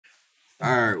All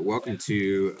right, welcome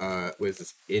to what is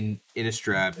this?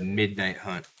 Innistrad Midnight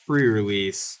Hunt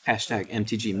pre-release. Hashtag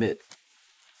MTG mid.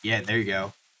 Yeah, there you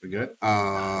go. We good?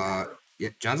 Yeah,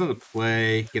 John's on the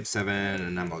play. He gets 7,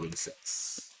 and I'm on the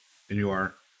 6. And you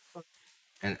are?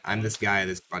 And I'm this guy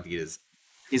that's about to get his.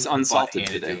 He's butt unsalted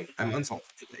handed to today. him. I'm unsalted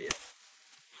today.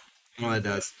 Yeah. All that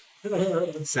does.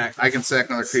 Sack. I can sack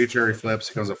another creature. He flips.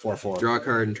 He becomes a 4/4. Draw a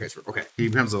card and transfer. Okay. He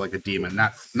becomes like a demon.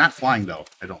 Not flying though.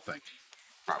 I don't think.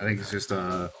 Probably. I think it's just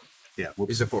yeah. Whoops.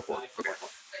 He's a 4/4. Okay.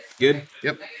 Good.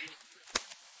 Yep.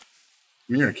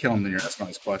 You're gonna kill him. Then you're asking all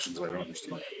these questions. I don't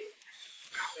understand.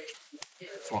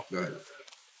 Oh, go ahead.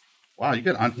 Wow, you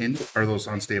got unhinged. Or are those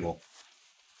unstable?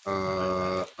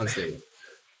 Unstable.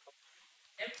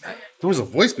 There was a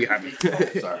voice behind me.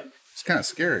 Sorry. It's kind of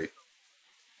scary.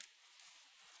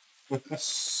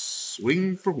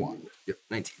 Swing for 1. Yep.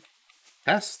 19.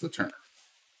 Pass the turn.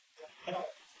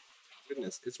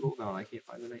 Goodness, it's rolled down. I can't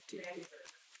find the 19.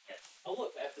 Oh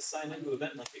look, I have to sign into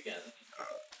Event Link again.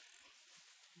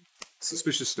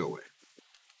 Suspicious stowaway.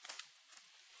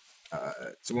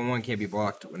 So 1/1 can't be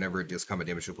blocked whenever it deals combat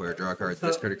damage to a player. Draw a card,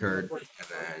 discard a card, and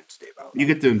then stay bound. You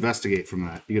get to investigate from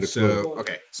that. You get a So clue.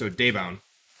 okay, so day bound.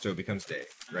 So it becomes day,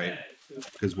 right?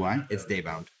 Because why? It's day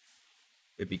bound.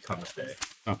 It becomes day.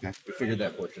 Okay. We figured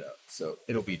that portion out. So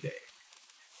it'll be day.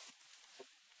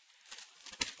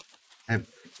 I have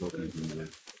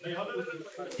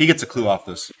He gets a clue off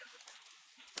this.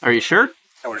 Are you sure?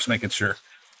 We're just making sure.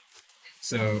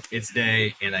 So it's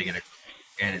day, and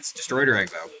and it's destroyed or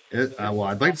exiled. Well,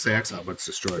 I'd like to say exile, but it's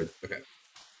destroyed. Okay.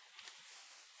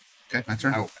 Okay, my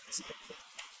turn. I will pass.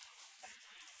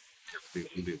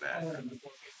 We'll do that.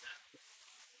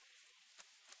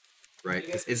 Right?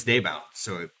 It's day bound,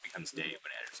 so it becomes day when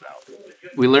it enters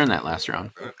valve. We learned that last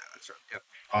round. That's right. Yep.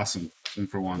 Awesome. Swing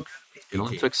for 1. It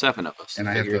only took 7 of us And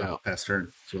to I have figure it to out. pass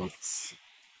turn. So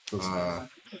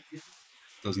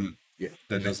doesn't it? Yeah.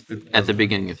 That doesn't. At the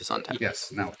beginning of his untap.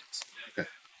 Yes, now it does. Okay.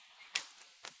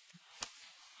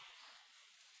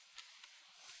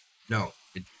 No,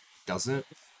 it doesn't.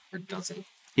 Or does it?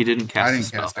 He didn't cast I a didn't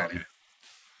spell. cast any.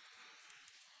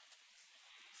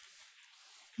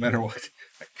 No matter what.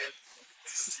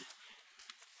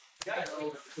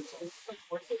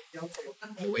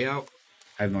 Way out.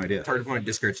 I have no idea. Target opponent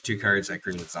discards 2 cards. That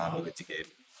creates a zombie with decayed.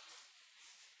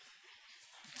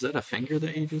 Is that a finger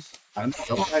that you just... I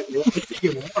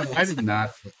did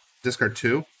not. Discard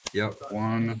 2. Yep.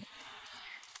 1.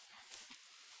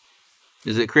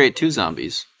 Does it create 2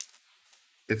 zombies?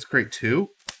 It's create 2.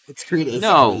 It's created.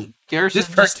 No, Garrison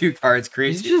Discard 2 cards.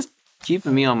 Creates. he's just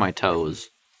keeping me on my toes.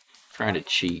 Trying to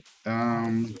cheat.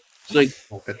 It's like,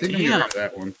 I think damn. I got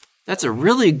that one. that's a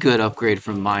really good upgrade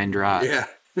from Mind Rot. Yeah.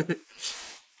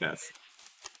 Yes.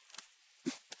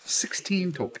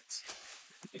 16 tokens.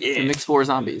 It makes 4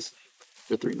 zombies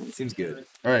for 3 minutes. Seems good.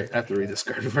 All right, I have to read this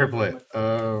card before I play it.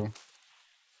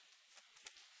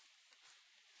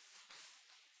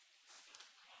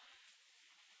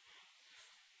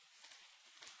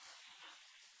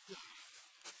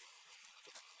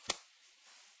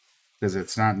 Because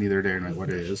it's not neither day nor what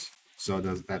it is. So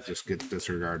does that just get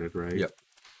disregarded, right? Yep.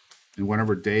 And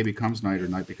whenever day becomes night or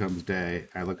night becomes day,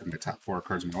 I look at my top 4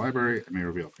 cards in my library. I may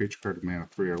reveal a creature card with mana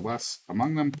 3 or less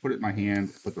among them, put it in my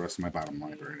hand, put the rest of my bottom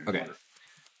library in Okay. order.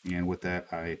 And with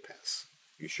that, I pass.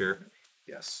 You sure?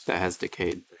 Yes. That has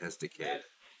decayed. It has decayed.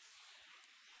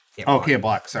 Oh, can't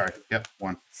block. Sorry. Yep,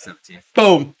 1. 17.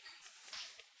 Boom!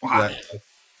 Wow.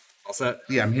 All set.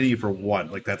 Yeah, I'm hitting you for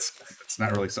 1. Like, that's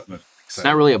not really something that It's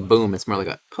not really a boom, it's more like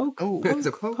a poke. Oh, It's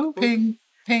a poke. ping,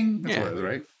 ping. That's Yeah. what it is,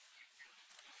 right?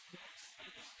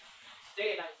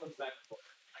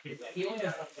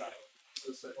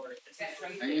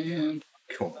 And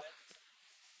cool.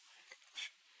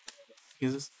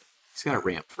 He's got a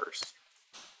ramp first.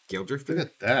 Gale Look Drifter.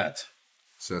 at that.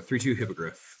 So 3/2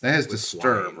 Hippogriff. That has With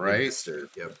disturb, flying. right?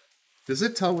 Disturb. Yep. Does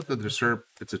it tell what the disturb?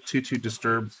 It's a 2/2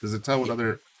 disturb. Does it tell what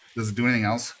other? Does it do anything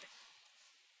else?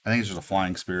 I think it's just a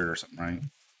flying spirit or something, right?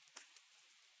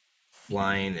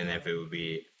 Flying, and if it would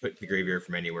be put the graveyard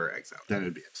from anywhere, exile. Then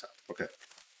it'd be exiled. Okay.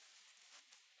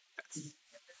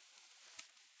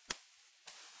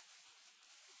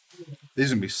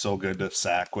 These are gonna be so good to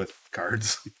sack with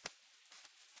cards.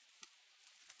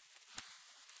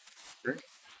 Great.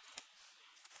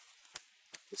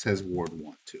 This has Ward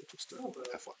 1 too, just a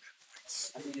FYI.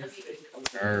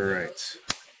 Alright.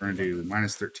 We're gonna do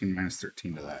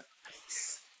 -13 to that.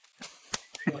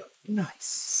 Nice.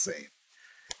 Same.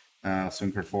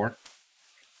 Swing for 4.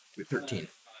 With 13.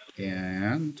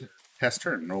 And pass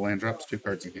turn. No land drops, 2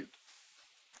 cards in hand.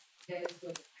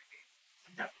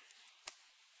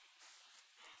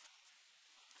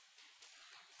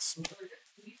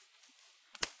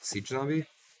 Siege Zombie.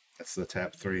 That's the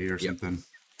tap 3 or something.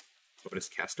 What is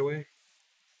Castaway?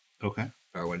 Okay.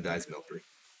 When it dies, mill 3.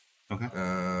 Okay.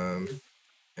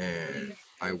 And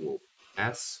I will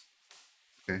pass.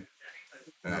 Okay.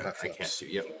 That I cast you.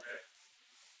 Yep.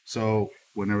 So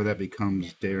whenever that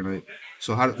becomes day or night.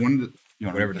 So when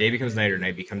whenever day becomes night or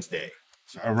night becomes day.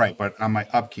 So, right, but on my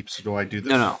upkeep, so do I do this?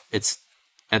 No. It's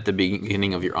at the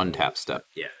beginning of your untap step.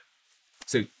 Yeah.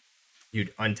 So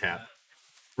you'd untap.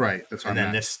 Right. That's what and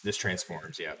I'm then at. this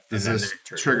transforms. Yeah. This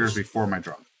triggers before my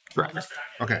draw. Correct.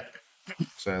 Okay.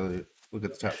 So I look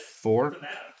at the top 4,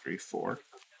 3, 4.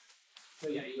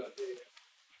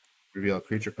 Reveal a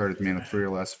creature card with mana 3 or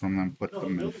less from them. Put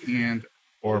them in hand,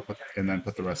 and then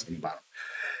put the rest in the bottom.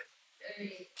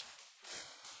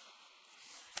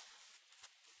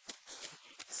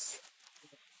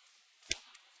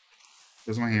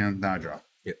 There's my hand. Now I draw.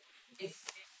 Yep.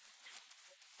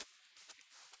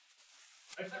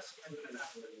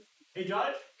 Hey,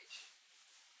 John.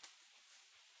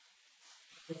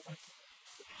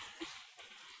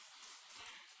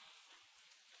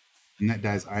 And that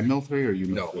dies. I mill 3 or you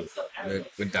mill 3? No.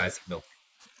 It dies, mill.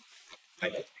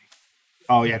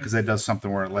 Oh yeah, because that does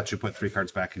something where it lets you put 3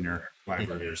 cards back in your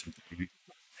library or something.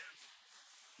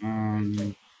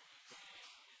 I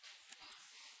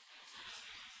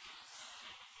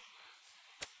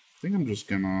think I'm just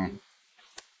gonna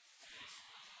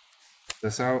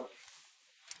this out.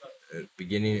 At the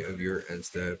beginning of your end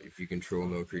step, if you control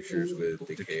no creatures with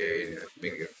decay,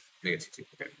 make it 2/2.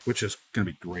 Okay. Which is gonna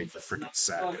be great for freaking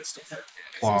sack and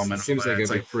stuff. Seems like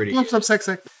it'd be pretty. What's up,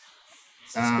 sexy?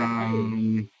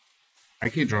 I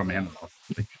can't draw mana though.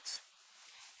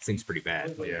 Seems pretty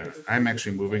bad. Yeah, I'm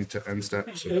actually moving to end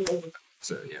step, so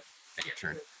yeah, take your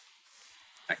turn.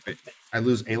 Activate. I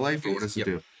lose a life. Or what does it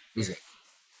do? Lose it.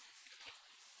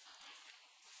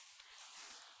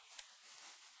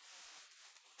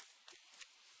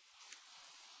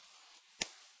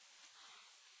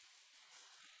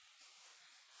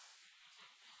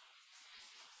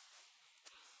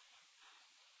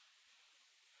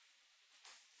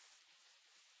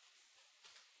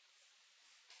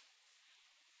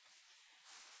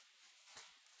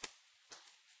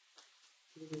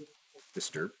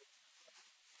 Disturb.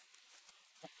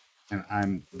 And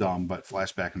I'm dumb, but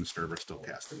flashback and disturb are still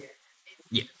casting.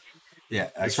 Yeah. Yeah.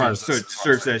 As far as so it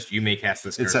serves as you may cast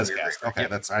this card. It says cast. Okay,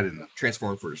 Yep. I didn't know.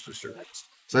 Transform for disturbance.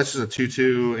 So that's just a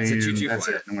 2/2, and It's a 2/2 that's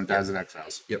flyer. it. And when it dies, it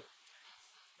exiles. Yep.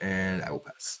 And I will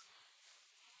pass.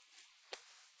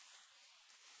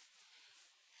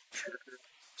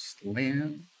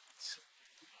 Land.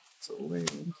 So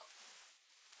land.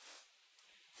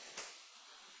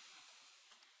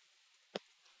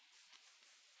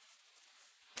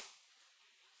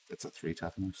 It's a 3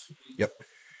 toughness. Yep.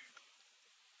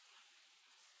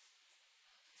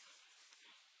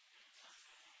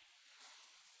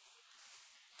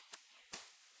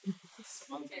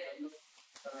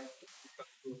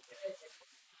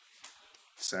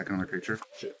 Sack another creature.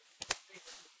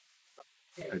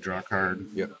 I draw a card.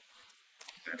 Yep. And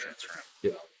I transfer it.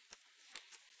 Yep.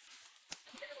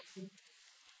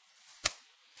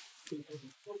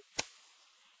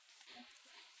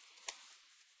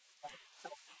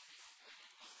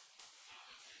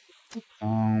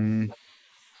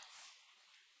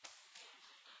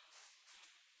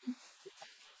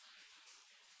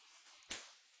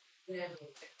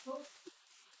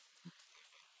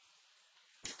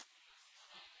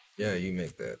 Yeah, you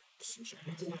make that decision.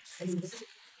 I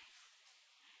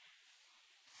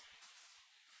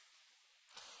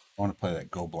want to play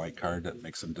that Go Blight card that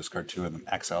makes them discard 2 and then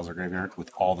exiles our graveyard with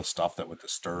all the stuff that would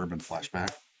disturb and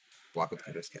flashback. Block with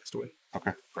Contest Castaway.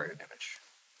 Okay. Prior to damage.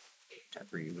 Tap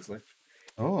for you this life.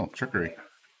 Oh, trickery.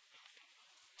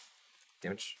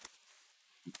 Damage.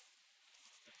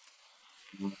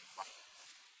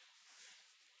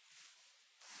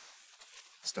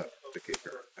 Stop the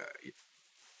kicker.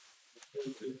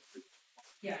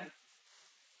 Yeah.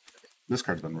 This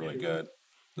card's been really good.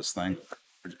 This thing.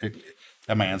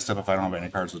 At my end step, if I don't have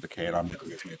any cards with decay, it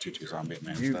gives me a 2/2 zombie at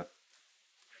my end step.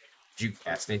 Did you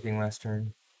cast anything last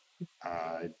turn?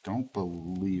 I don't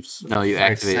believe so. No, you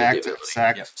activated the ability.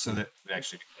 Sacked. Yep. So that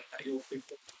actually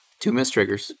 2 missed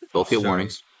triggers. Both get So-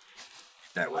 warnings.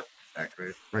 that would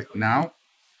activate. Right now?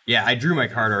 Yeah, I drew my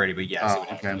card already, but yes. Oh,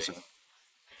 okay. I'm sorry.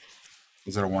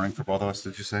 Is that a warning for both of us,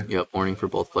 did you say? Yep, warning for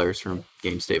both players from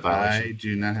game state violation. I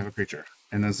do not have a creature.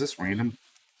 And is this random?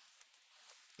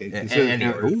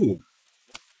 Ooh.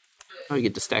 Oh, you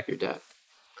get to stack your deck.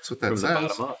 That's what that From the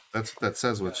says. bottom up. That's what that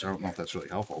says, which I don't know if that's really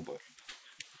helpful, but.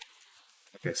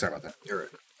 Okay, sorry about that. You're right.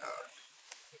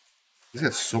 He's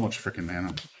got so much freaking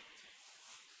mana.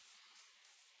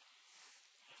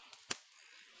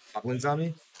 Goblin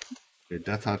zombie. Okay,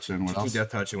 death touch and what 2 else? death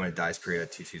touch, and when it dies, create a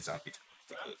 2/2 zombie.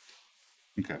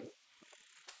 Okay.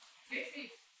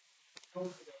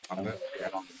 Combat.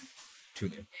 2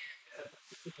 new.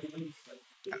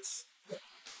 Yes.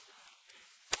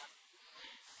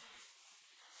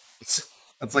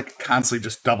 It's like constantly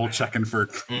just double checking for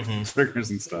triggers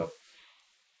and stuff.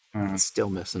 Still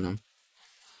missing them.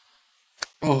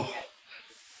 Oh,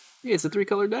 Yeah, it's a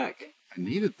 3-color deck. I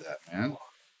needed that, man.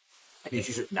 You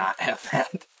should not have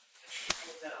that.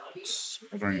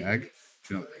 Smoldering egg.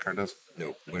 Do you know what the card does?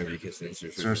 Nope. Whenever you cast an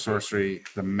instant It's your sorcery.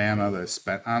 The mana that I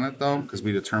spent on it, though, because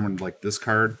we determined like this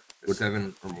card would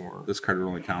 7 or more. this card would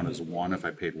only count as 1 if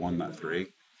I paid 1, not 3.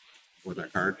 With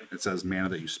that card, it says mana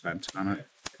that you spent on it.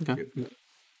 Okay.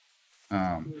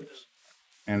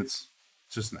 And it's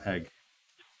just an egg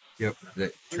Yep.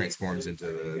 That transforms into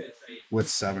the with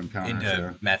 7 counters.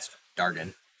 Into Matt's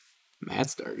Dargon.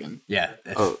 Matt's Dargon. Yeah.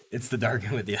 It's the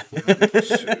Dargon with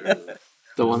the.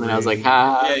 The one that I was like,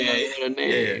 ha, Yeah. a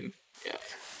name. Yeah.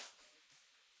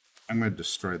 I'm going to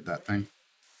destroy that thing.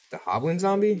 the Hoblin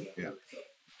zombie. Yeah,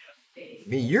 I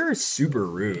mean, you're super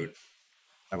rude.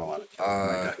 I have a lot of kills in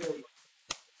my deck.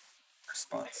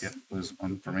 Response. Yep, lose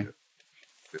 1 for me.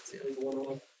 Fits in.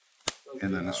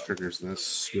 And then this triggers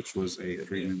this, which was a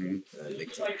 3.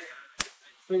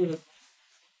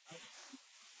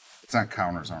 It's not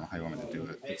counters. I don't know how you want me to do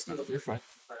it. It's not. You're fine.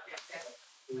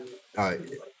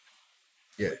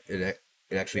 Yeah, it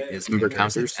actually is Ember counters.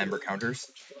 counters? It's Ember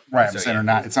counters. Right, I'm So, saying yeah. or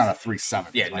not. It's not a 3/7.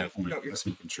 Yeah, no. Just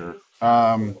making sure.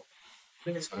 So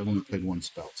I've only played 1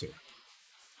 spell too.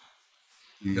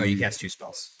 No, you cast 2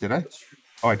 spells. Did I?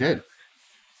 Oh, I did.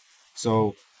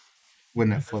 So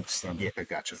when it flips, then okay,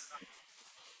 gotcha.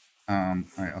 All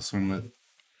right, I'll swing with.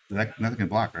 Nothing can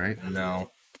block, right? No.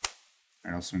 All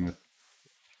right, I'll swing with.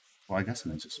 Well, I guess I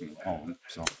need to swing with home.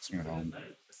 So I'll swing with home.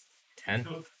 10.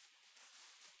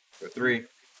 For 3.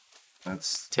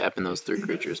 That's Tapping those 3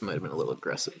 creatures might have been a little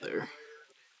aggressive there.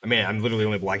 I mean, I'm literally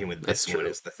only blocking with That's this one true.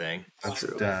 is the thing. that's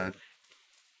dead.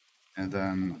 And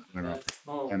then I'm gonna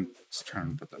end its turn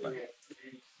and put that back.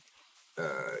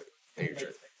 And your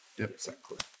turn. Yep.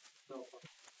 Exactly.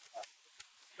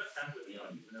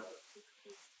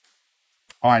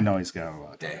 Oh, I know he's got a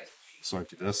lot. Day. So I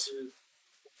do this.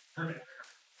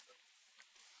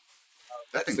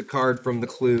 That's the card from the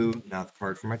clue, not the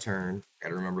card from my turn.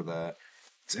 Gotta remember that.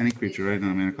 It's any creature, right? No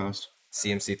mana cost.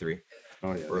 CMC 3.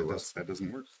 Oh yeah, Or that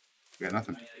doesn't work. We got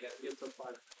nothing.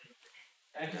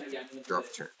 Draw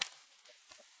for turn.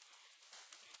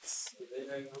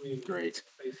 Great.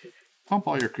 Pump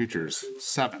all your creatures.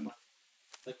 7.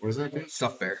 What does that do?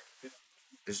 Stuff bear.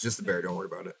 It's just the bear, don't worry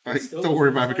about it. Don't worry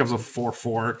about it. It becomes a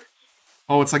 4/4.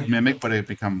 Oh, it's like Mimic, but it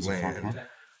becomes a 4/4. Land.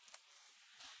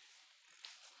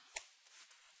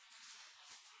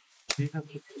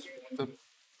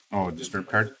 Oh, a disturb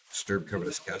card, Disturb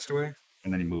Covetous Castaway.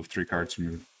 and then you move 3 cards from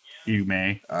your. You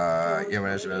may. Yeah,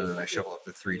 when I shuffle up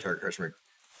the 3 target cards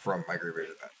from my graveyard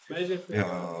to that.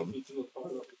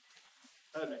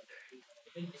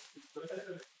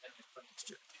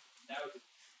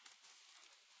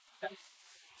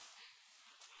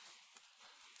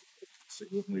 So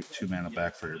you leave 2 mana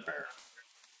back for your bear.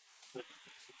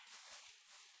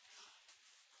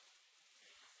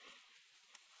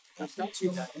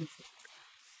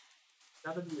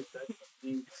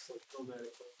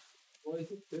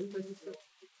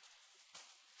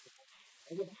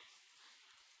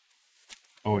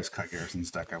 Always cut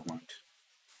Garrison's deck. I want.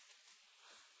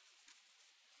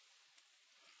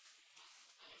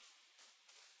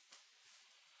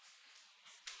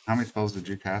 How many spells did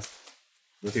you cast?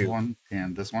 This 2. one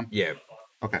and this one? Yeah,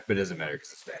 Okay. but it doesn't matter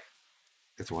because it's day.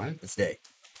 It's what? It's day.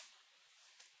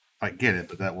 I get it,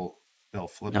 but they'll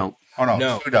flip Nope. it. Oh, no.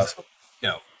 No. Who does?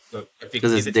 No. So if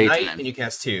Because it's it's daytime. night and you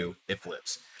cast 2, it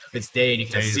flips. If it's day and you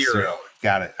cast Days 0,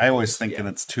 Got it. I always think that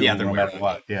it's 2 The other no way matter around.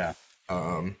 what. Yeah.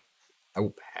 I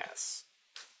will pass.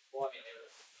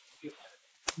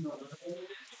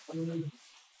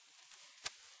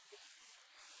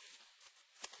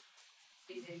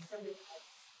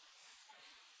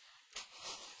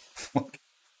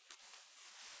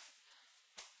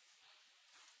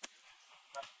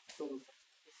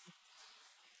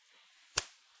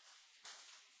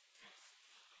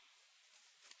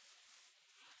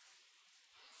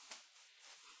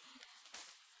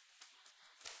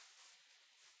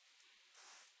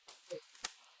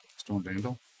 Stone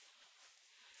Vandal?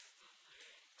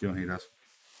 Do you know what he does?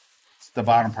 The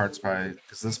bottom part's probably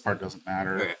because this part doesn't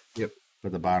matter. Okay. Yep.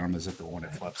 But the bottom is if when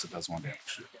it flips, it does 1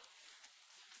 damage.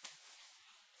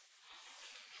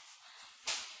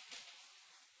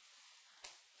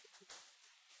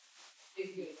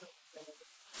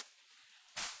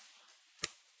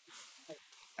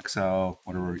 exile,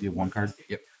 whatever. You have one card?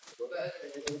 Yep.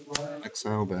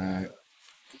 Exile that.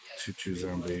 Choo-choo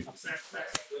zombie. I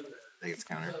think it's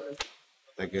counter.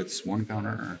 That gets one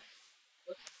counter.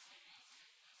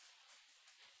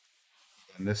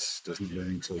 And this doesn't do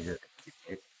anything until you're.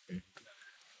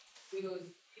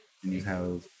 And you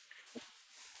have.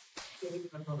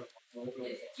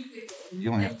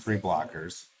 You only have 3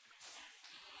 blockers.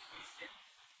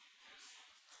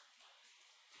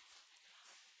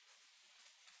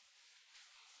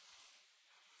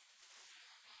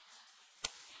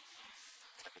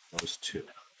 Those 2.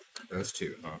 Those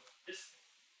 2, huh?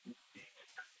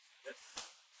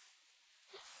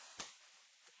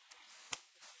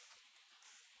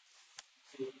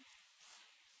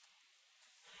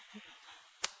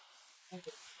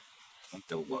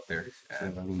 Double up there.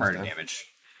 Prior to damage.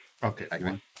 Okay.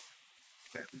 Okay.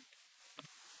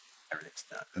 Everything's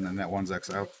done. And then that one's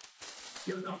exiled.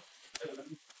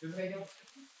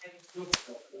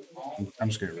 I'm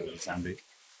just gonna release zombie.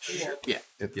 Sure. Yeah.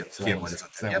 Yep. So that one's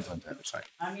that yep. one's untapped. Sorry.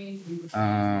 Let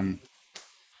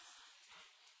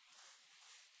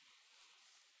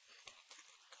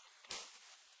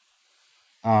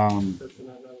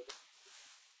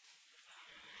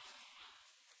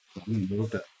me move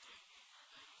that.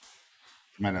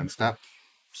 Might unstop.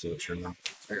 So it's your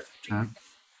turn.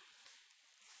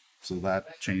 So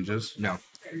that changes. No.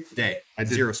 Day. I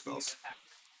did 0 spells.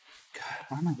 God,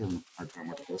 why am I getting a hard time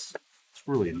with this? It's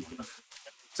really annoying.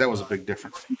 That was a big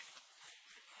difference.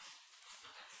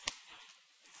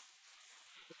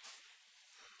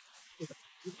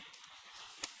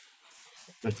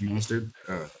 That's administered.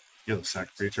 You have the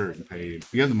sack creature and pay.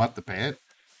 You have the month to pay it.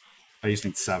 I just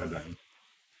need 7 then.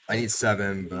 I need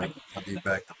 7, but I'll be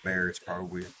back to bear. It's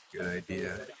probably a good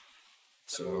idea.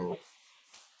 So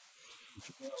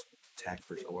attack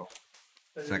first. Oh well.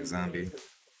 Attack zombie.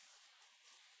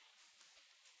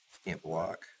 Can't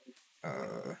block.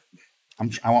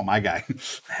 I want my guy.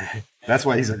 That's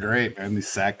why he's a great man. These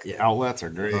sack outlets are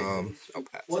great. I'll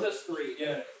pass. What is 3?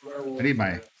 Yeah. I need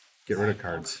my get rid of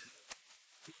cards.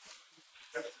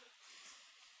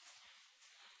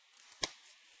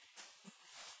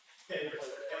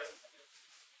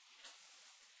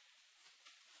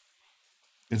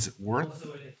 Is it worth?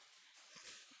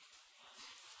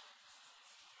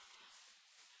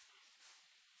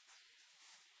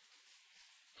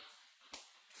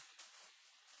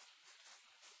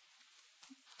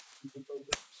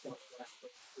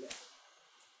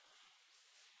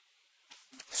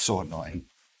 So annoying.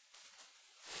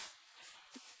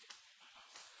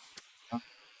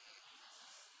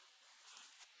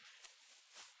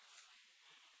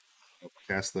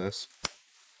 Cast this.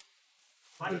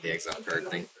 The exile card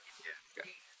thing. Yeah.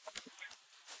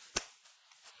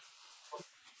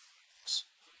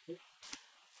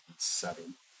 It's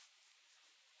 7.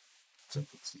 So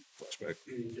it's flashback.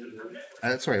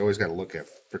 That's why I always got to look at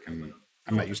freaking.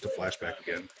 I'm not used to flashback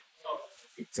again.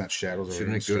 It's not shadows. Or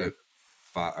Shouldn't it go to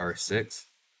 5 or 6?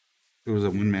 It was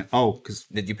a windman. Oh, because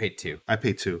Did you pay 2? I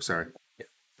paid 2. Sorry. Yeah.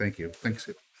 Thank you. Thanks.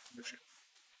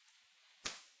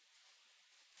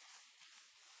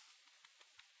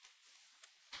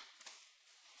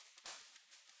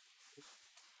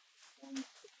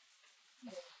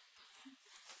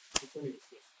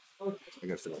 I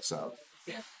gotta figure this out.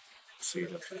 See,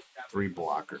 3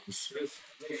 blockers.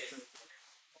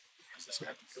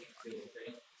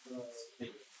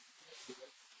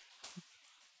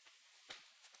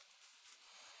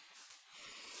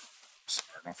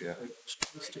 Smart enough yet.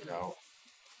 Just stick out.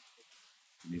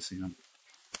 Can you see him?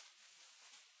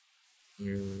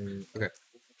 Okay.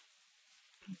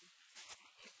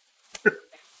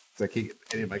 I can't get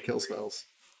any of my kill spells.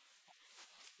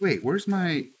 Wait, where's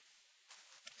my...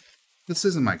 This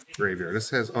isn't my graveyard. This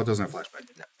has... Oh, it doesn't have flashback.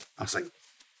 No. I was like...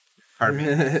 Pardon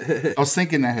me. I was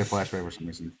thinking that had flashback for some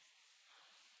reason.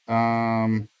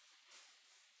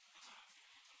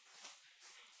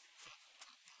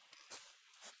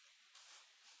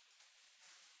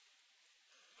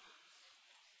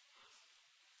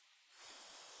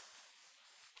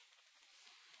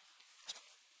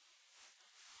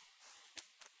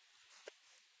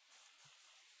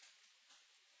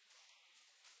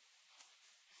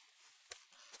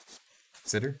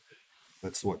 Consider.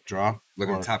 That's what, draw? Look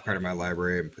at the top card of my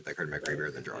library and put that card in my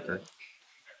graveyard, then draw a card.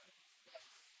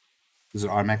 Does it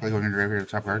automatically go in your graveyard, the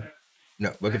top card?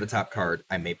 No, look at the top card.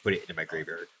 I may put it into my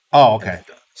graveyard. Oh, okay.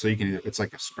 So you can... It's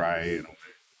like a scry, you know.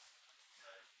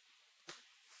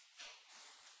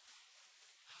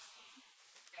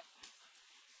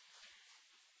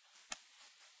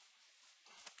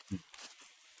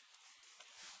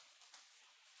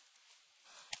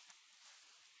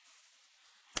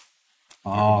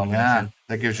 Oh, yeah.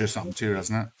 That gives you something too,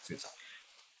 doesn't it?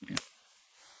 Yeah.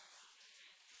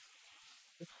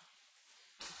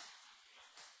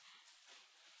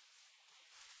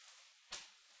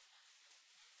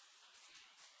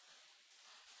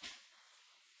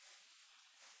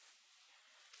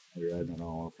 You're adding it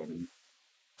all up.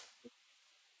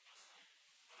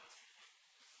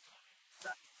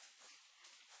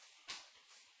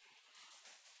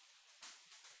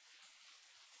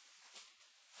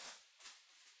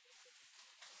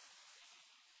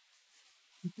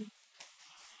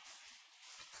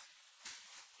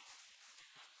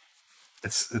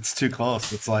 It's too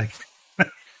close. It's like,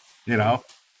 you know,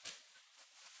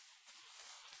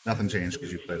 nothing changed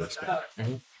because you play this spell.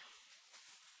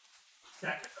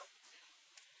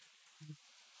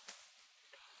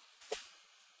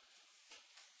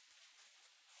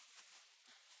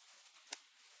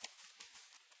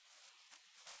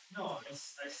 No, I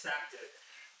sacked it.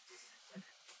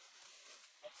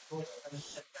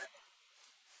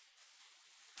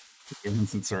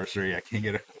 Instant sorcery. I can't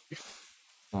get it.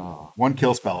 Oh. One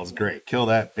kill spell is great. Kill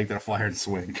that, make that a flyer and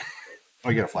swing. Oh,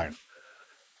 you get a flyer.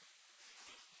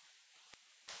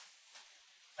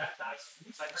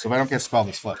 So if I don't get spell,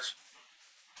 this flips.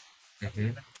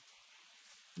 Mm-hmm.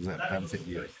 Is that benefit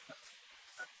you?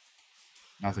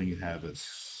 Nothing you have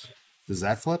is. Does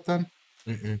that flip then?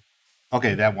 Mm-mm.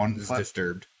 Okay, that one It's flip.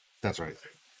 disturbed. That's right.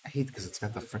 I hate because it's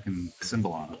got the freaking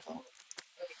symbol on it though.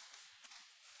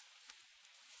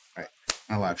 Alright,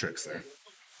 not a lot of tricks there.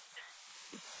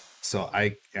 So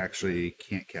I actually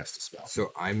can't cast a spell.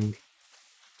 So I'm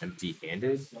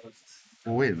empty-handed.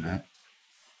 Well, wait a minute.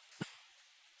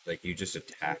 Like you just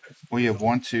attack. Well, you have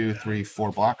 1, 2, 3,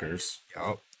 4 blockers.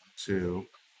 Yup. 2.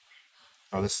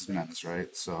 Oh, this is menace,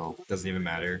 right? So Doesn't even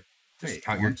matter. Just wait,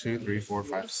 count 1, your 2, 3, 4,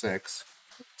 5, 6.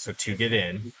 So 2 get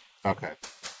in. Okay.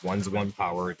 One's 1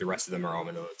 power. The rest of them are all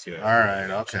vanilla 2. All right.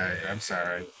 Okay. I'm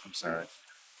sorry.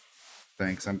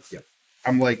 Thanks. Yep.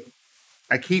 I'm like,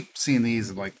 I keep seeing these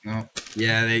and like, no.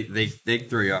 Yeah, they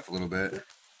throw you off a little bit.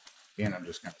 And I'm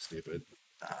just kind of stupid.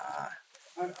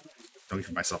 Don't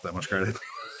give myself that much credit.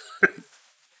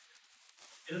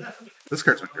 This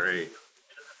card's been great.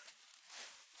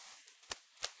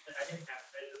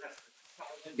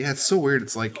 Yeah, it's so weird.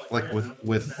 It's like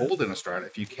with old Innistrad,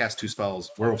 if you cast 2 spells,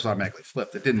 werewolves automatically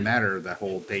flipped. It didn't matter that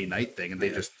whole day-night thing, and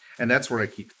that's what I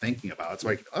keep thinking about. It's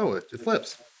like, oh, it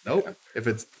flips. Nope. If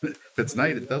it's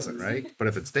night, it doesn't, right? But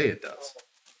if it's day, it does.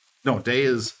 No, day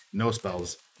is no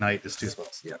spells. Night is 2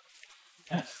 spells. Yeah.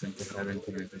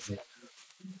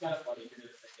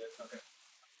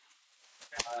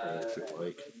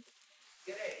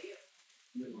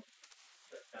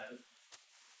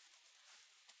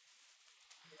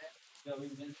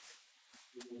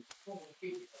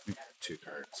 Two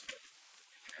cards.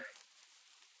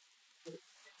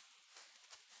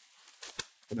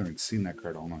 I've never even seen that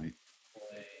card all night.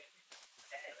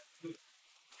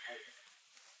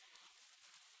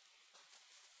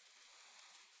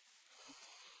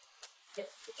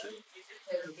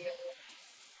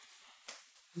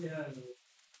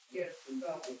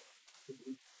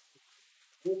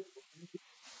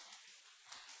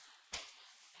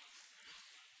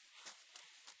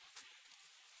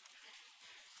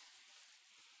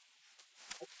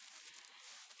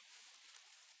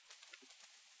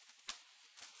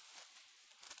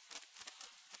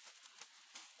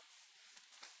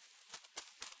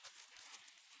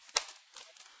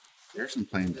 Garrison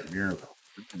playing Dimir though.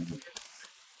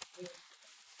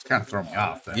 It's kind of throwing me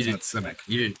off. That's not Simic.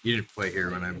 You didn't play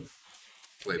here when I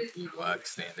played Black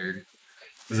Standard.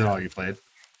 Is it all you played?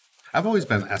 I've always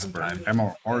been Esper. I'm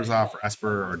a Orzhov or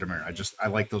Esper or Dimir. I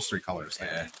like those 3 colors.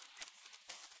 Yeah.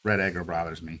 Red aggro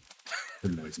bothers me.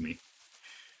 It annoys me.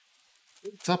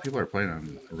 That's all people are playing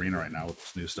on Arena right now with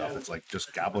this new stuff. It's like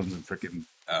just goblins and freaking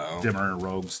Dimir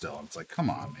rogues still. It's like, come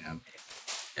on, man.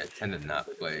 I tend to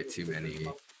not play too many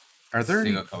Are there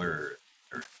single any, color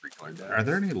or 3-color decks. are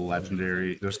there any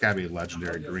legendary? There's got to be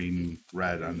legendary green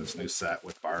red on this new set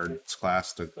with Bard's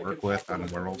class to work with on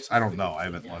the werewolves. I don't know. I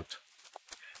haven't looked.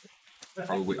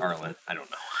 Probably Arlen. I don't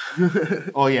know.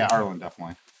 Oh yeah, Arlen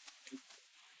definitely.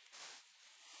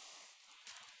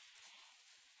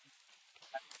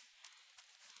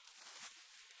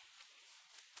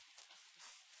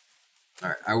 All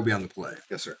right, I will be on the play.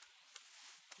 Yes, sir.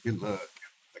 Good luck.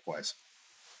 Likewise.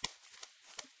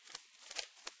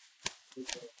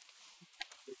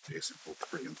 Jason full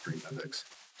freaking 3 mythics.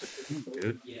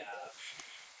 Dude. Yeah.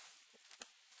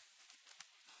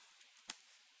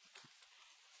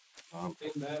 I'm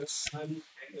hanging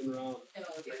around.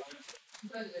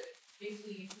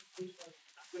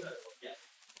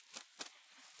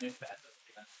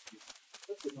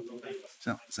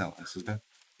 This is bad.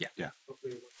 Yeah. Yeah.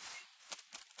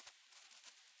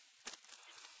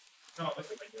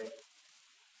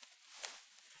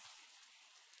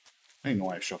 I didn't know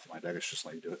why I shuffle my deck. It's just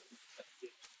let you do it.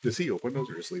 Does he open those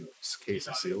or just leave this case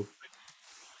sealed?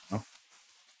 No.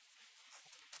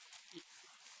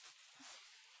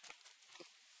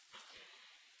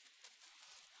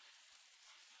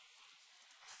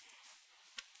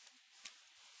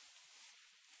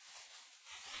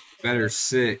 Better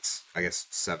 6. I guess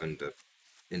 7 to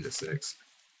into 6.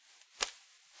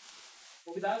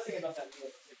 Okay.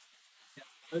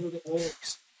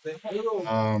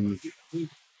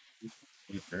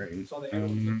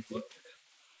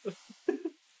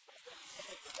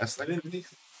 That's like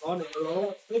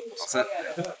All set.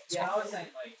 Yeah, I was saying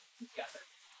like,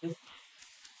 yeah.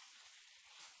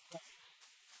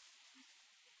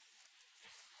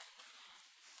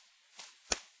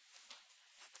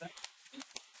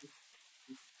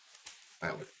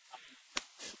 Island.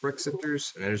 Brick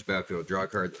sifters, and enters battlefield. Draw a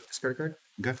card. Discard a card.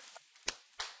 okay.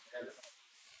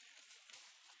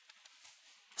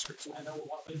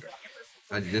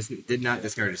 I did not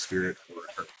discard a spirit or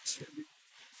a card.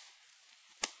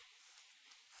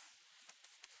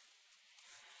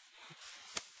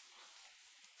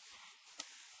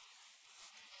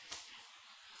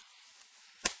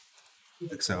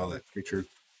 Exile that creature.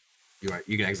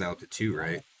 You can exile up to 2,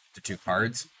 right? To 2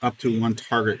 cards. Up to one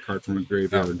target card from a Oh,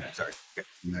 graveyard. sorry. Okay.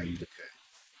 And then, okay.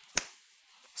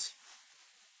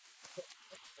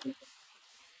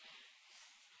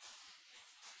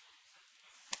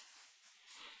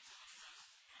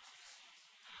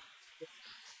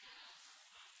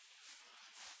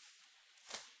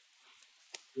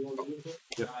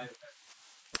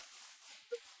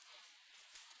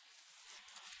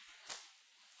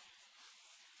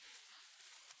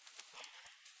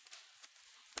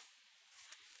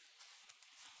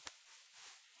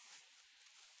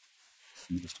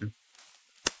 Just two.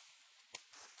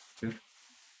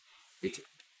 18.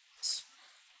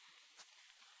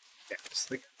 Yeah, just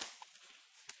like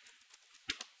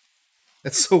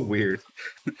that's so weird.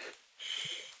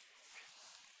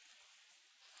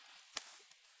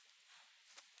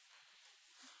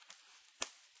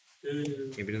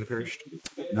 Keep it in the first.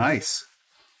 Nice.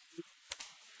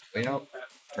 Wait out.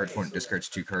 Card opponent discards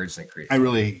 2 cards and create. I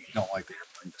really don't like that you're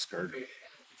playing this card.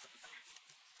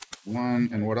 One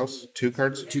and what else? 2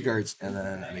 cards? 2 cards, and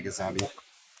then I make a zombie.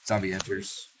 Zombie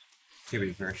enters. Keep it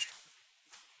in first.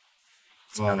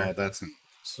 Well, no, that's an,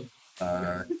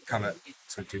 Combat.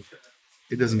 So 2.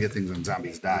 it doesn't get things when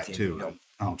zombies die 18, too. no.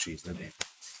 Oh jeez, that ain't.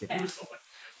 Can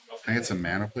I get some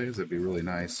mana, please? That'd be really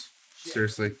nice.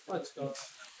 Seriously. Let's go.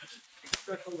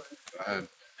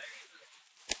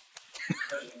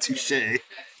 Touche.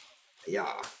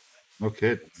 Yeah. No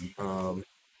kid.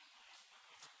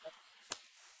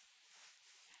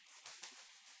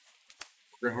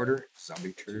 Grand Hoarder.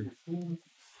 Zombie turn.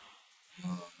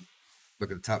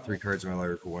 Look at the top 3 cards of my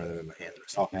library, put one of them in my hand.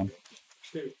 Okay.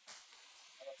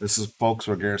 This is folks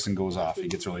where Garrison goes off. He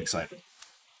gets really excited.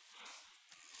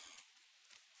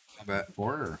 Combat.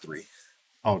 4 or 3.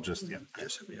 Oh, just yeah.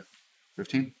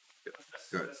 15.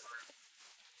 Good.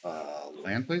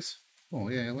 Land, please. Oh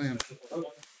yeah, land. All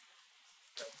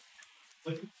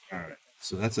right.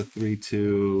 So that's a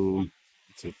 3/2.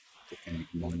 It's a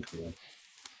one correct.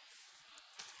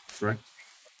 Right.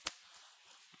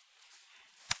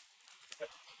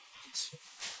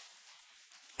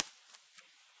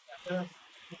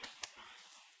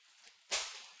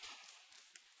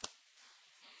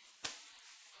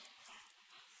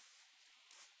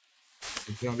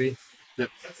 Zombie. Yep.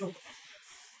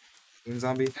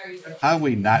 Zombie. How have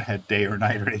we not had day or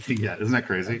night or anything yet? Isn't that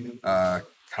crazy?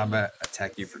 Combat.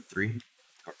 Attack you for 3.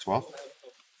 12.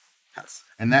 Pass.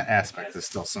 And that aspect is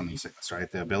still Summoning Sickness, right?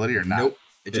 The ability or not? Nope.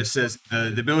 It just says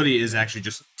the ability is actually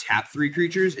just tap 3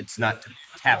 creatures. It's not to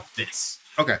tap this.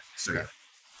 Okay. So Okay.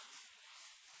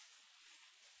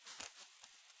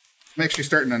 I'm actually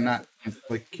starting to not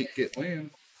like get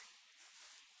land.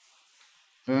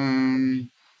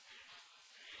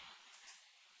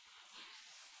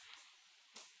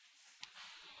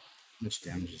 Which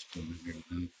damage is doing here?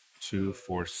 2,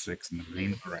 4, 6,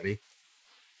 9 already.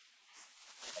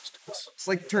 it's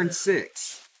like turn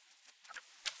 6.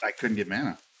 I couldn't get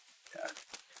mana. Yeah.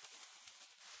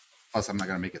 Plus, I'm not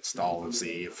gonna make it stall and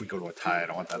see if we go to a tie. I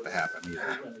don't want that to happen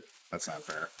either. That's not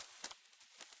fair.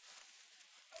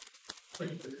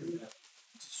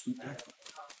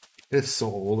 It's so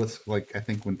old. It's like I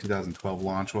think when 2012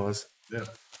 launch was. Yeah.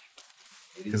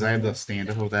 Because I have the stand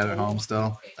up of that at home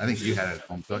still. I think you had it at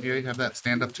home. Don't you have that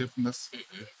stand up too from this?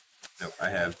 No, I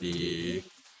have the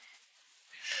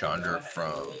Chandra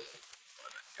from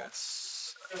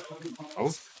Yes.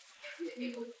 Both?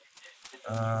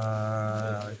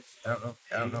 I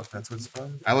don't know if that's what's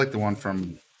fun. I like the one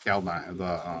from Kaldheim.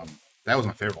 That was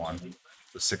my favorite one.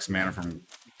 The 6 mana from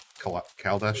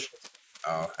Kaldesh.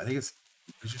 Oh, I think it's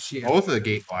just she. Both of the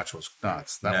Gate Watch was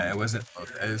nuts. That No, one. it wasn't.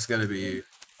 It's gonna be. I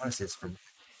want to say it's from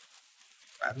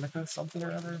Ravnica something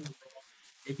or other.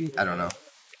 Maybe I don't know.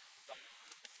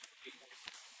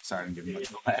 Sorry, I didn't give you much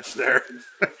of a match there.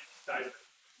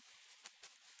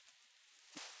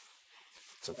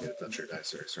 It's okay to touch your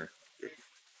dice, sir.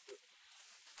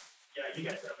 Yeah, you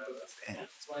guys have that.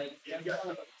 It's like,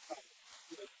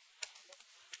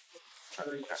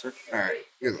 Alright,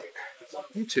 good luck.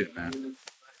 You too, man.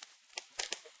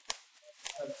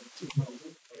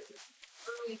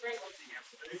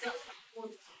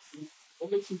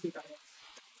 What makes you think I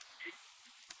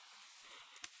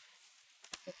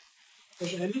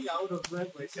is any out of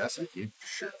red like Yes, thank you.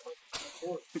 Sure.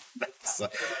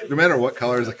 No matter what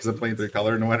color is it, because I'm playing 3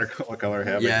 color, no matter what color I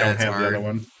have, Yeah, I don't it's have hard. the other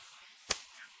one.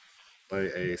 Play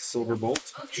a Silver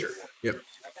Bolt. Sure. Yep.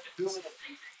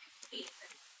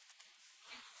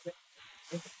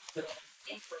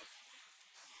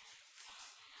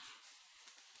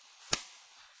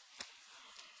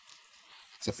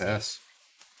 It's a pass.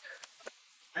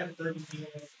 I have 30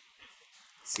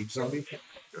 Siege zombie.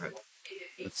 Go ahead.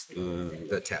 That's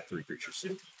the tap 3 creatures.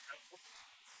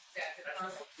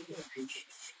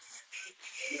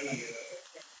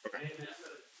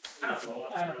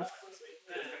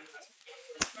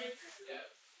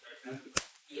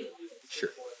 Sure.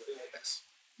 Yes.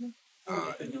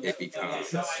 It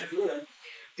becomes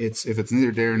If it's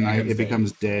neither day or night, it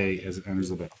becomes day as it enters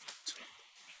the battlefield.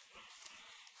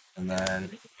 And then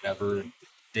whenever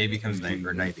day becomes night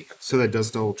or night becomes. So that does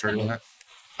still trigger that?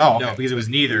 Oh, okay. No, because it was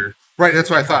neither. Right, that's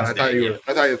what I thought. I Becomes thought day, you yeah. were.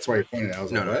 I thought that's why you pointed it out. I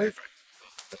was no, like, no. what? You're fine.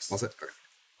 All set. Okay.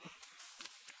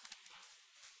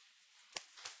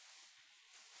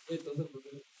 It doesn't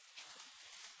remove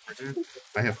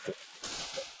I have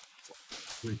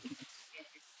 3.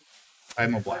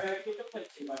 I'm a black.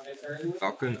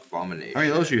 Falcon Abomination. How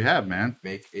many of those you have, man?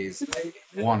 Make a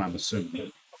 1, I'm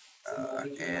assuming.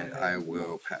 and I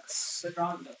will pass.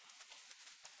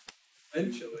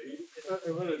 eventually.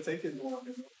 It would have taken long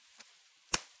enough.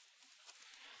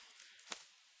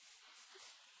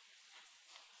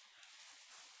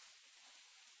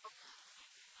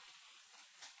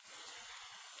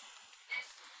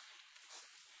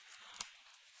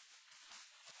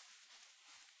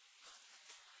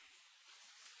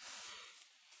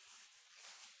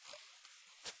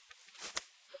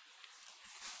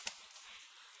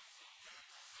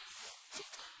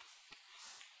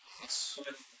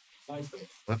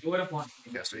 you would have won.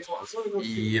 Yes,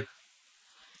 Yep.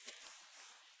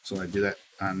 so I do that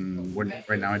on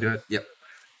right now. I do it. Yep.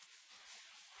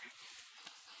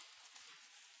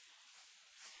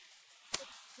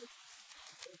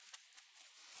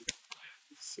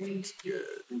 Seems good.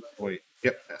 Wait.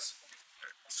 Yep. Yes.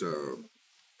 So,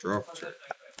 draw for turn.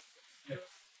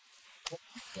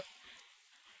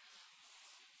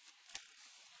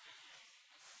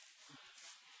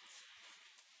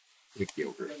 Big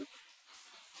deal, Griffin.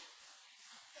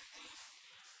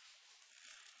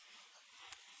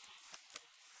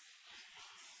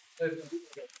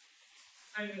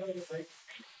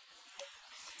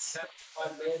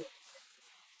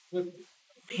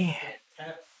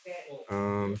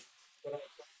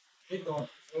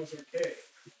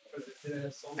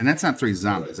 And that's not 3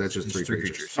 zombies. That's just It's 3 3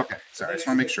 creatures. creatures. Okay. Sorry. I just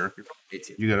want to make sure.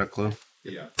 18. You got a clue?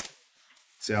 Yeah.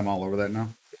 See, I'm all over that now.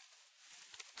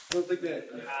 I don't think that.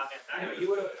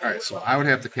 All right. So I would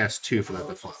have to cast 2 for that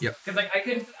to flop. Yep. Because like I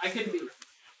could be,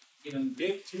 you know,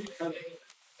 Game 2 coming.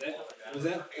 Was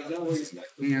that what he's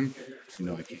And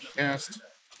no, I can't cast.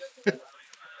 that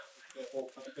whole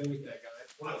thing with that guy?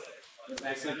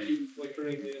 I said you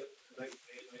flickering it.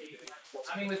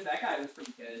 I mean, with that guy, it was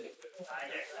pretty good.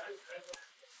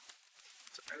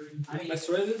 I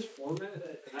swear this format,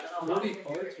 40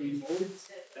 cards, we always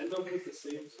end up with the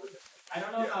same sort of. I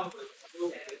don't know how.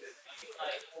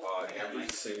 Every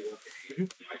single game,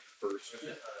 my first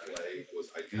play was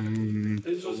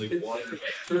There's only one.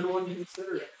 Turn 1 to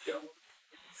consider it.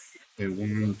 Okay,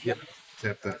 1. Yep.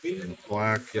 Tap that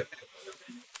black. Yep.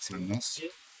 See this.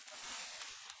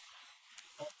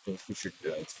 We should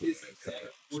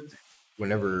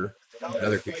whenever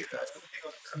another creature dies.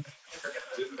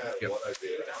 Yep.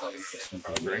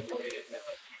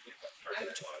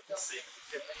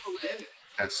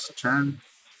 Pass turn.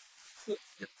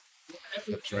 Yep.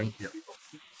 That's right. Yep.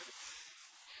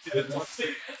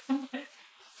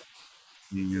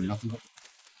 You're nothing.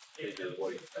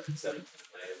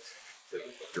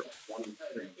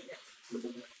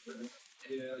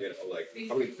 You know, like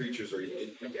how many creatures are you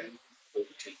in again?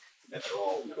 14, and they're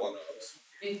all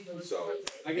one-ofs. So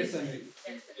I guess I mean,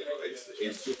 you know,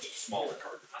 it's just a smaller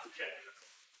card.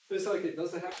 it's like it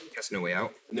doesn't have to. Guess no way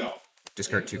out. No.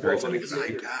 Discard 2 cards. Well, And when make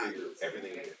you it say nine.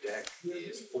 everything in your deck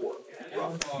is 4.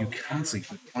 Rough. You constantly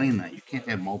keep playing that. You can't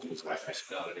have multiple spells.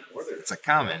 Not anymore. They're It's a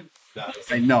common. not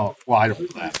I know. Well, I don't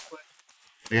know that.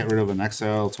 I get rid of an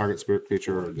exile, target spirit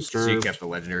creature, or So you disturbed. kept the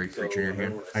legendary creature in your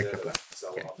hand. I kept that.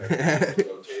 sell Okay. off everything,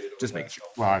 rotate it Just over. making sure.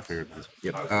 Well, I figured this.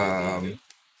 Yep.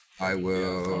 I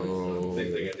will.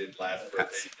 Same thing I did last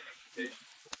birthday.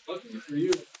 Luckily for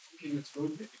you, in its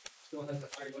road, still has a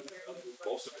high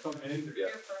Most of it. come in. Yeah,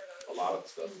 a lot of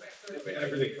stuff. I mean,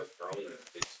 everything from Throne,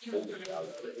 it's holding it out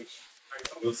of the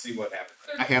We'll see what happens.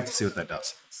 I have to see what that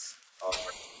does.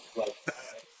 Like,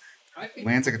 I think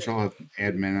Lands I control have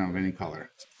add mana of any color.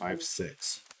 It's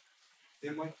 5/6. they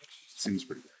might. Seems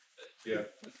pretty good.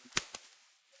 yeah.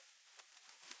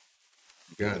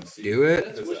 Gonna do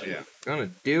it. Yeah.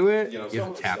 Gonna do it. You know, You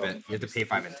have to tap it. You have to pay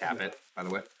 5 and tap it. By the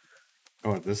way,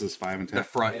 Oh, this is 5 and the 10.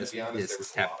 front And is to be honest, there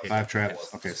was tap. a lot 5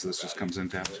 traps. Okay, so this just comes in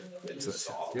tapped. It's So-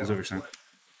 soft. Is that what you're saying?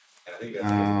 And I think that's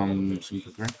Some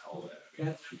for 3.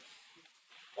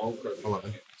 all credit.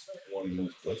 11. One of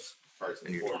those plus cards And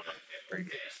in you're four. $3.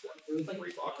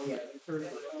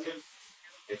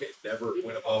 It never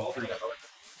went above $3.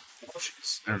 Oh,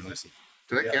 jeez. I didn't really see.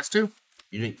 Did I cast 2?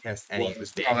 You didn't cast any. It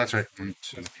was Oh, that's right. 1,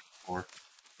 2, 4.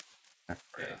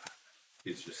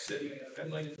 It's just sitting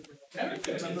and like. I don't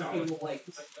remember people like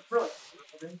for like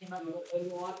when came out and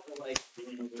played a lot, but like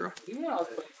Draw. even when I was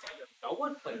playing, no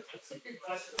one played this.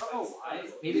 I don't know why.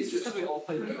 Maybe it's just because we all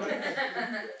played it.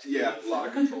 Yeah, a lot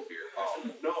of control here.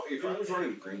 No, if I was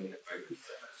running green, I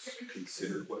could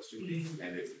consider questioning,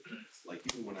 and it's like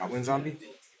even when I Outwind zombie.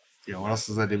 Yeah, what else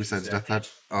does that do besides Death Touch?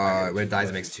 When it dies,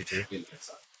 it makes 2/2.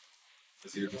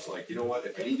 because you're just like, you know what?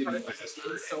 If I need to be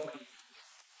resistant, So many.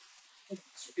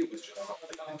 it was just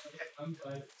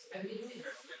something.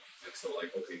 So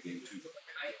like, okay, game 2,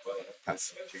 but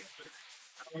That's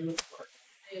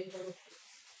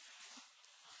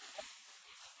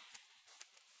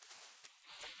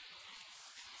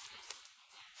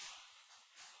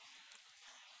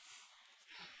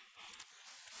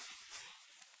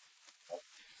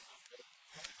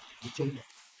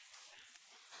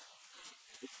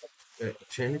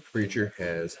enchanted creature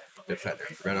has defender.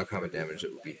 Prevent all combat damage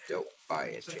that will be dealt by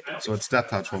enchantment. So it's Death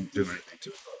Touch won't do anything to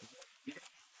it.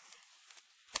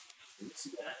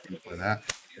 Can you play that?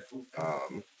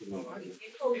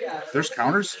 Oh yeah. There's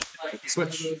counters?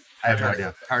 Switch. I have no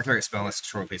idea. Power target spell unless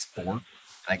control pays 4.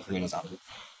 I green is zombie.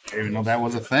 I didn't even know that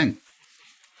was a thing.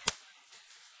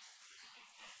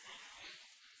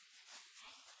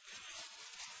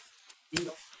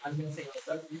 I'm gonna say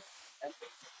seven.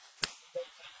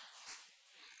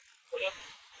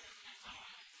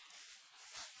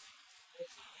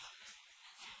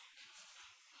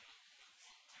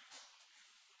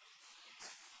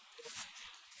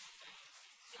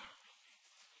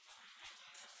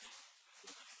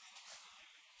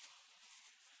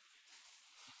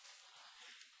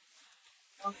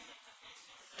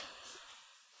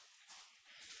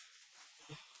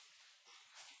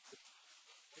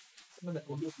 Some of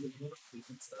the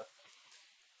decent stuff.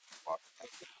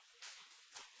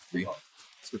 3.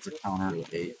 So it's a counter.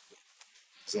 8.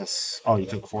 Is this? Oh, you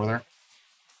took 4 there?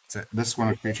 That's it. This when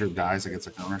a creature dies, it gets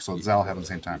a counter. So Zell have at the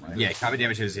same time, right? Yeah, combat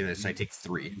damage is either, so I take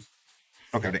 3.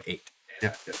 Okay. Go to 8.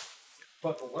 Yeah.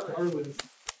 But Arlen's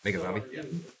Make a zombie.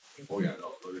 oh yeah,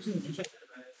 no, there's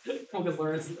Because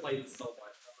Lawrence played so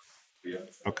much. yeah.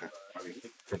 Okay. I mean,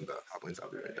 From the Hoblin's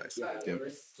out there, it dies. Yeah, Yeah.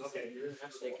 okay, you're gonna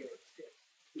have to take it.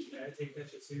 I take that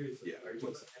shit seriously. Yeah.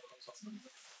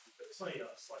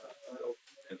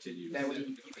 continue. That way you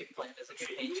can play it as a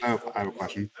campaign. I have a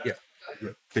question. Yeah.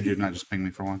 Could you not just ping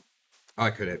me for one? Oh,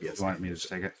 I could have, yes. You want me to just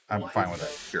take it? I'm fine with it.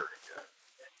 Sure.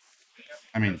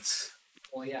 I mean, it's,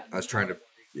 Well, yeah. I was trying to,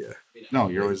 yeah. no,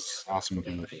 you're always awesome with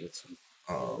me. It's,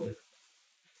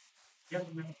 Yeah.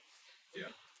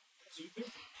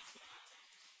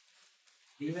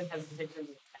 Even has the pictures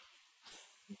of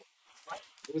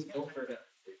it was built for the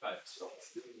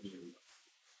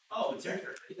Oh, it's your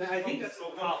turn. I think that's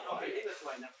what. Oh, I think that's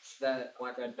why now. that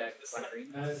black red back black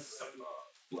green.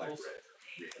 Black, red.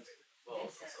 Oh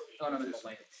no, no,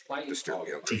 white. White. Disturb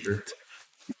you.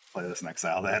 play this and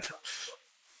exile that.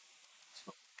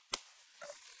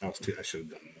 That was too, I should have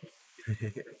done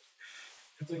that.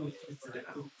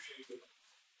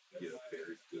 Yeah,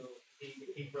 very good.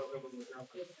 He broke up with the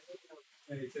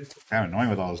Kind of annoying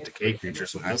with all those decay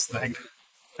creatures with this thing.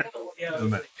 Yeah.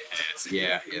 Isn't it?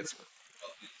 Yeah, it's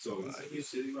So you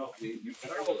sitting around me, you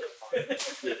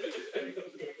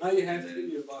Now you have to do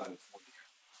your body.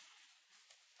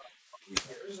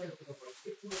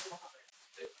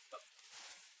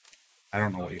 I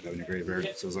don't know what you have in your graveyard.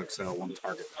 It says exile one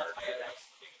target card.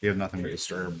 You have nothing to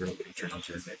destroy or bring creatures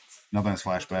into your nothing has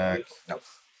flashback. Nope.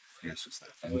 I guess just that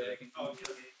thing.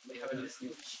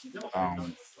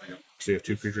 So you have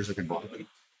 2 creatures that can block.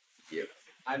 Yep.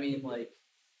 I mean, like,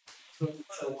 those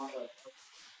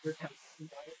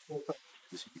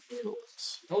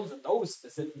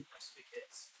specific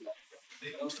hits.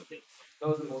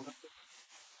 Those are more.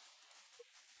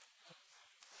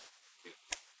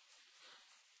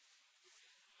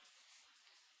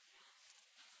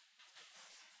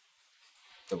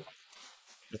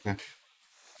 Okay.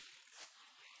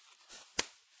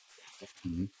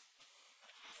 Mm-hmm.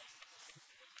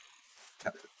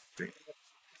 Tap 3.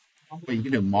 Wait, you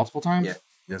can do it multiple times? Yeah.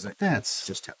 Doesn't That's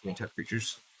just tap 3 tap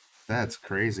creatures. that's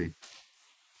crazy.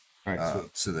 All right,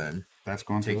 So then that's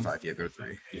going take to 5. Yeah, go to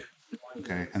 3.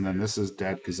 Okay, and then this is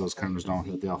dead because those counters don't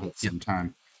hit. They all hit at the same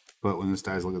time. But when this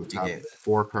dies, look at the top Yeah.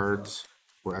 4 cards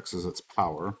where X is its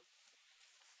power.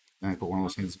 Then I put one of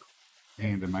those hands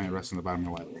hand in my rest in the bottom of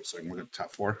my library, so I can look at the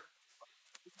top 4. Is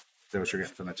that what you're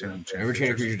getting from the 2? Whenever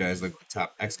chain creature dies, look at the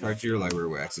top X card to your library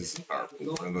where X is powerful.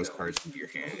 One of those cards can be your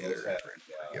hand. Either.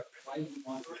 Yep.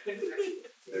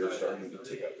 they're starting to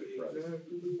take up the price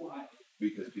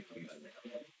because people use them.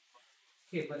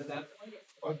 Okay, but at that point,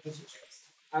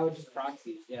 I would just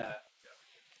proxy. Yeah.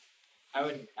 I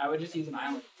would just use an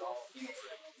island.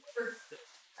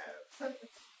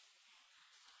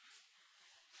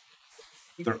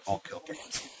 They're all kill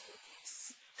games.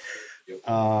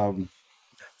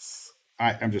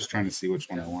 I'm just trying to see which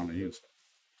one I want to use.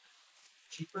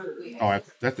 Oh, I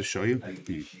have to show you. I think it'll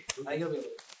be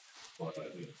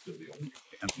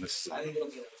And this is I think it'll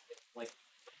be like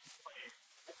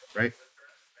right.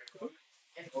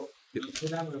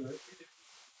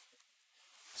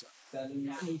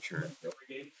 Sure.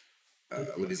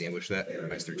 Libby's ambush that.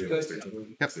 Minus 13. Minus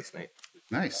 13. Yep. This night.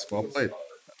 Nice, well played.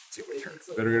 Let's see what turn.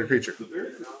 Better get a creature.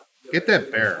 Get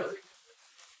that bear.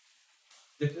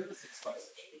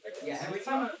 yeah. Every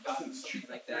time I've gotten something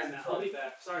like that, I'll be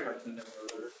back. Sorry. or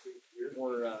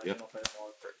Yep.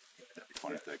 That'd be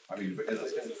funny thing. I mean, as a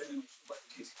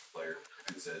TCG player,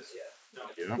 it says,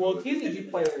 Yeah. well, TCG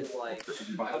player is like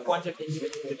a bunch of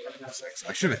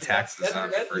I should have taxed this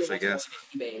on first, I guess.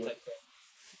 Like,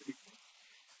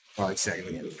 Oh, like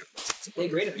second. they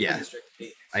graded Yeah. district.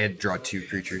 I had to draw 2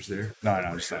 creatures there. No,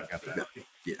 I just got that.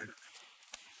 Yeah.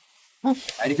 I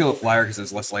had to kill a flyer because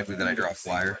it's less likely that I draw a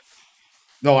flyer.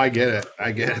 No, I get it.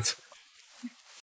 I get it.